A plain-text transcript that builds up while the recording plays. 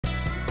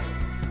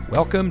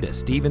Welcome to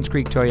Stevens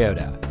Creek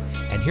Toyota,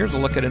 and here's a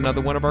look at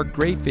another one of our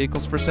great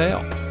vehicles for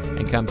sale,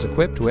 and comes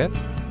equipped with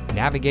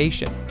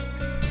navigation,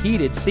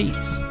 heated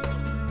seats,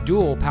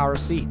 dual power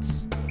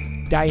seats,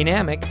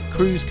 dynamic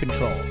cruise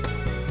control,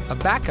 a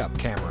backup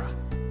camera,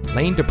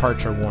 lane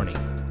departure warning,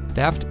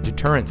 theft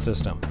deterrent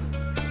system,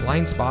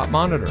 blind spot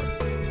monitor,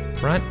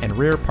 front and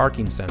rear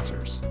parking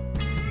sensors,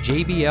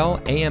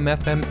 JBL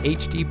AM/FM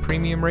HD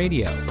premium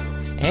radio,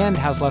 and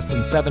has less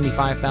than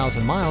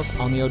 75,000 miles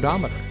on the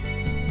odometer.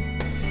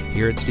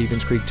 Here at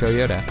Stevens Creek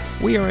Toyota,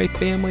 we are a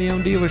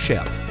family-owned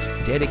dealership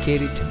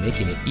dedicated to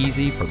making it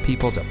easy for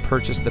people to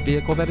purchase the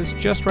vehicle that is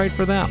just right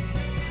for them.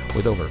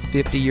 With over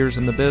 50 years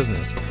in the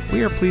business,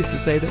 we are pleased to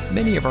say that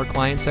many of our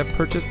clients have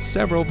purchased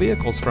several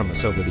vehicles from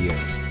us over the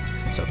years.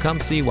 So come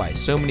see why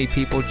so many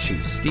people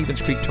choose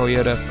Stevens Creek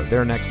Toyota for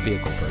their next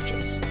vehicle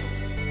purchase.